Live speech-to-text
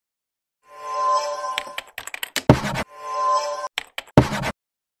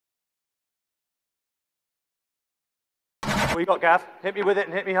What you got, Gav? Hit me with it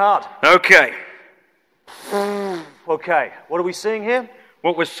and hit me hard. Okay. Okay, what are we seeing here?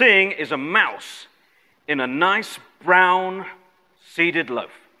 What we're seeing is a mouse in a nice brown seeded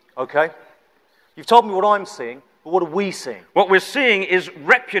loaf. Okay. You've told me what I'm seeing, but what are we seeing? What we're seeing is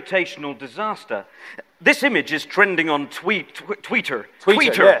reputational disaster. This image is trending on Twitter.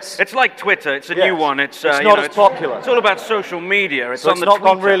 Twitter, yes. It's like Twitter. It's a Yes. new one. It's not as popular. It's all about social media. It's So on it's the not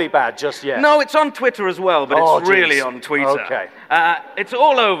Twitter. gone really bad just yet. No, it's on Twitter as well, but Oh, it's really geez. on Twitter. Okay. It's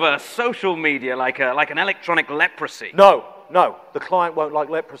all over social media, like an electronic leprosy. No, the client won't like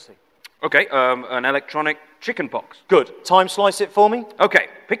leprosy. Okay, an electronic chickenpox. Good. Time slice it for me? Okay,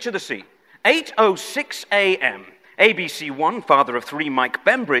 picture the scene. 8:06 a.m. ABC1, father of three Mike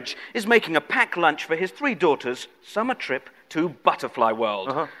Bembridge, is making a packed lunch for his three daughters' summer trip to Butterfly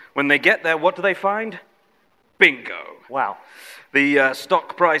World. When they get there, what do they find? Bingo. Wow. The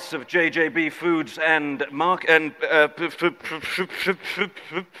stock price of JJB Foods and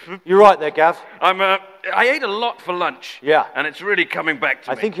You're right there, Gav. I ate a lot for lunch. Yeah. And it's really coming back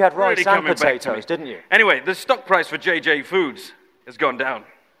to me. I think you had rice Really and coming back to me. potatoes, didn't you? Anyway, the stock price for JJ Foods has gone down.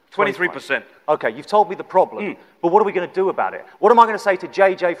 23%. Okay, you've told me the problem, but what are we going to do about it? What am I going to say to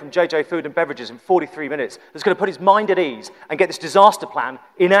JJ from JJ Food and Beverages in 43 minutes that's going to put his mind at ease and get this disaster plan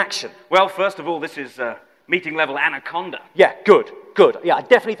in action? Well, first of all, this is meeting level anaconda. Yeah, good. Yeah, I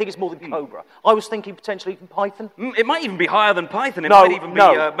definitely think it's more than Cobra. I was thinking potentially even Python. It might even be higher than Python. It No, might even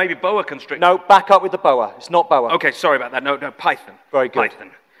be maybe boa constrictor. No, back up with the boa. It's not boa. Okay, sorry about that. No, Python. Very good.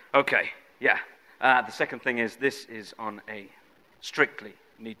 Python. Okay, yeah. The second thing is this is on a strictly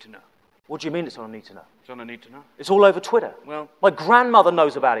need to know. What do you mean it's on a need to know? It's on a need to know. It's all over Twitter. Well, my grandmother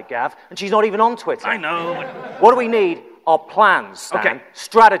knows about it, Gav, and she's not even on Twitter. I know. What do we need are plans, Stan. Okay.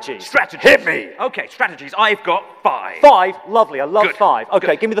 Strategies. Strategies. Hit me. Okay, strategies. I've got 5. 5? Lovely. I love Good. 5. Okay,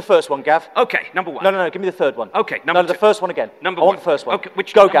 Good. give me the first one, Gav. Okay, number 1. No. Give me the third one. Okay, number 2. No, the first one again. Number I 1. want the first one. Okay,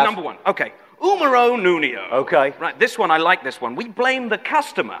 which Go, Gav. Number 1. Okay. Umaro Nunio. Okay. Right, this one, I like this one. We blame the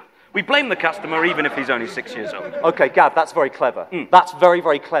customer. We blame the customer even if he's only 6 years old. Okay, Gav, that's very clever. That's very,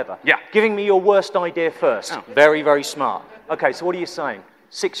 very clever. Yeah. Giving me your worst idea first. Oh. Very, very smart. Okay, so what are you saying?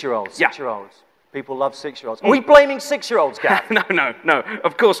 6-year-olds. Yeah. 6-year-olds. People love 6-year-olds. Are we blaming 6-year-olds, Gav? No,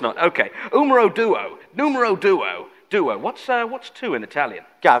 of course not. Okay. Numero duo. What's 2 in Italian?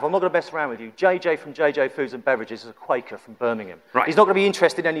 Gav, I'm not going to mess around with you. JJ from JJ Foods and Beverages is a Quaker from Birmingham. Right. He's not going to be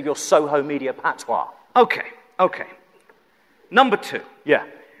interested in any of your Soho media patois. Okay. Number 2. Yeah.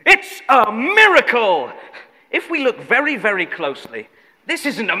 It's a miracle! If we look very, very closely, this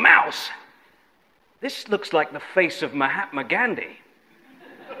isn't a mouse. This looks like the face of Mahatma Gandhi.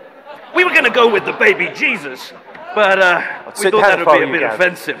 We were going to go with the baby Jesus, but we thought that would be a bit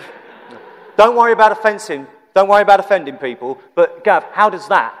offensive. Don't worry about offending. Don't worry about offending people. But, Gav, how does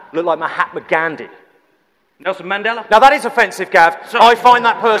that look like Mahatma Gandhi? Nelson Mandela? Now, that is offensive, Gav. Sorry. I find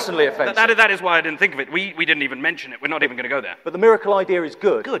that personally offensive. That is why I didn't think of it. We didn't even mention it. We're not even going to go there. But the miracle idea is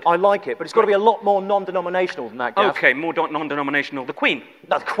good. Good. I like it, but it's got to be a lot more non-denominational than that, Gav. Okay, more non-denominational. The Queen.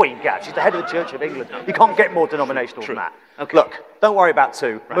 No, the Queen, Gav. She's the head of the Church of England. You can't get more denominational True. than that. Okay. Look, don't worry about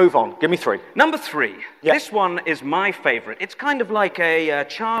 2. Right. Move on. Give me 3. Number 3. Yeah. This one is my favorite. It's kind of like a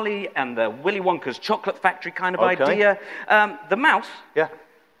Charlie and the Willy Wonka's chocolate factory kind of idea. The mouse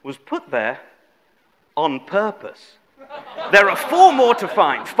was put there on purpose. There are 4 more to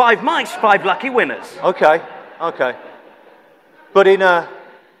find. 5 mice, 5 lucky winners. Okay. But in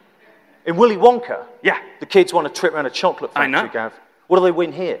Willy Wonka, the kids want a trip around a chocolate factory, I know. Gav. What do they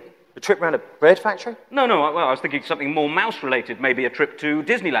win here? A trip around a bread factory? No, well, I was thinking something more mouse-related. Maybe a trip to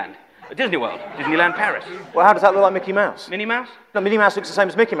Disneyland, Disney World, Disneyland Paris. Well, how does that look like Mickey Mouse? Minnie Mouse? No, Minnie Mouse looks the same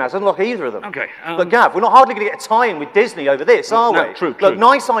as Mickey Mouse. Doesn't look like either of them. Okay. But Gav, we're not hardly going to get a tie-in with Disney over this, are No, we? true. Look,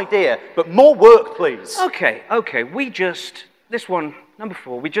 nice idea, but more work, please. Okay. This one, number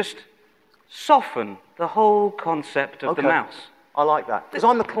 4, we just soften the whole concept of the mouse. I like that. Because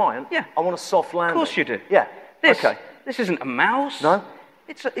I'm the client. Yeah. I want a soft landing. Of course you do. Yeah. This isn't a mouse. No?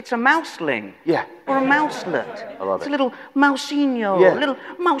 It's a mouseling. Yeah. Or a mouselet. I love It's it. a little mousinho, Yeah. a little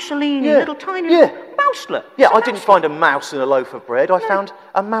mouselini, Yeah. little tiny Yeah. little mouselet. Yeah, It's a I didn't find a mouse in a loaf of bread. I found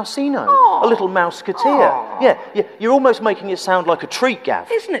a mousino, Aw. a little mouseketeer. Aw. Yeah, you're almost making it sound like a treat, Gav.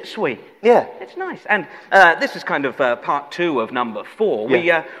 Isn't it sweet? Yeah. It's nice. And this is kind of part 2 of number 4.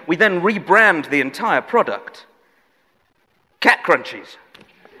 Yeah. We then rebrand the entire product. Cat Crunchies.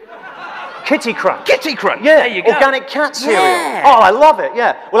 Kitty Crunch. Kitty Crunch. Yeah, There you go. organic cat cereal. Yeah. Oh, I love it,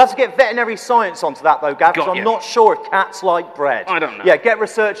 yeah. We'll have to get veterinary science onto that, though, Gav, because Got I'm you. not sure if cats like bread. I don't know. Yeah, get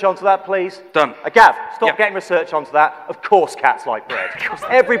research onto that, please. Done. Gav, stop Yeah. getting research onto that. Of course cats like bread.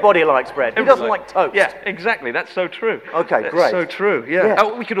 Everybody likes bread. Who doesn't like toast? Yeah, exactly. That's so true. Okay, That's great. so true, yeah. Yeah.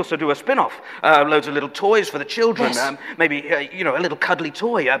 Oh, we could also do a spin-off. Loads of little toys for the children. Yes. Maybe, a little cuddly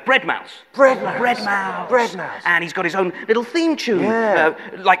toy. Bread Mouse. Bread Mouse. Bread Mouse. Bread Mouse. And he's got his own little theme tune. Yeah.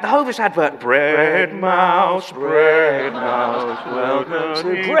 Like the Hovis advert. Bread Mouse, Bread Mouse, welcome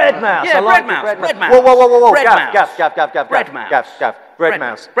to Bread Mouse. Yeah, I like Bread Mouse. Bread Bread Mouse. Whoa, whoa, whoa, whoa, whoa. Bread Gav, Mouse. Gav. Bread Mouse. Bread Bread-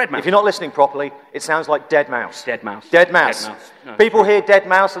 Mouse. Bread Mouse. If you're not listening properly, it sounds like Dead Mouse. Dead Mouse. Dead Mouse. Dead Mouse. No, People hear Dead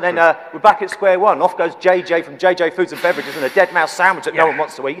Mouse, and then we're back at square one. Off goes JJ from JJ Foods and Beverages and a Dead Mouse sandwich that no Yeah. one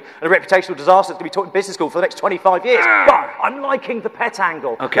wants to eat, and a reputational disaster that's going to be taught in business school for the next 25 years. But I'm liking the pet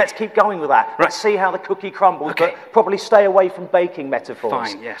angle. Okay. Let's keep going with that. Let's see how the cookie crumbles, Okay. but probably stay away from baking metaphors.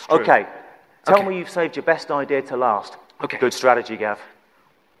 Fine, yes, true. Okay. Tell Okay. me you've saved your best idea to last. Okay. Good strategy, Gav.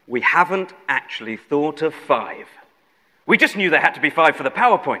 We haven't actually thought of 5. We just knew there had to be 5 for the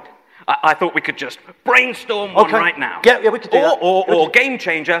PowerPoint. I thought we could just brainstorm one Okay. right now. Yeah, we could do that. Or game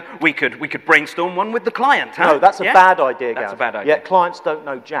changer, we could brainstorm one with the client, huh? No, that's a Yeah? bad idea, Gav. That's a bad idea. Yeah, clients don't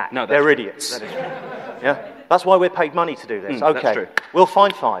know jack. No, that's they're true. idiots. That is true. Yeah, that's why we're paid money to do this. that's Okay, true. we'll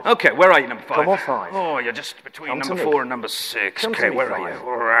find 5. Okay, where are you, number 5? Come on, 5. Oh, you're just between Come to number me. 4 and number 6. Come to Okay, me, where 5. are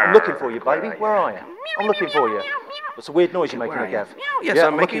you? I'm looking for you, baby. Where are you? I'm looking for you. What's a weird noise you're making, Where are you? Gav? Yes, Yeah,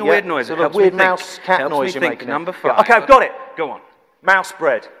 I'm making a looking, weird yeah. noise. So It a helps me weird think. mouse cat Helps noise me you're think. making. Number Yeah. 5. Okay, I've got it. Go on. Mouse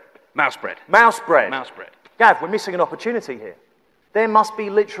bread. Mouse bread. Mouse bread. Mouse bread. Gav, we're missing an opportunity here. There must be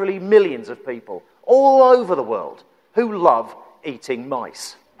literally millions of people all over the world who love eating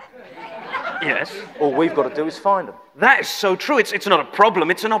mice. Yes. All we've got to do is find them. That is so true. It's not a problem,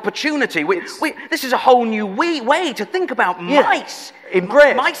 it's an opportunity. This is a whole new way to think about Yeah. mice. In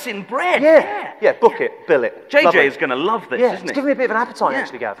bread. Mice in bread. Yeah, book it, bill it. JJ Lovely. is going to love this, Yeah, isn't it's he? giving me a bit of an appetite, Yeah.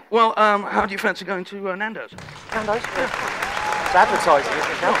 actually, Gav. Well, how do you fancy going to Nando's? Nando's? Yeah. It's advertising,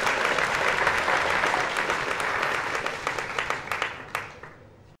 isn't it, Gav?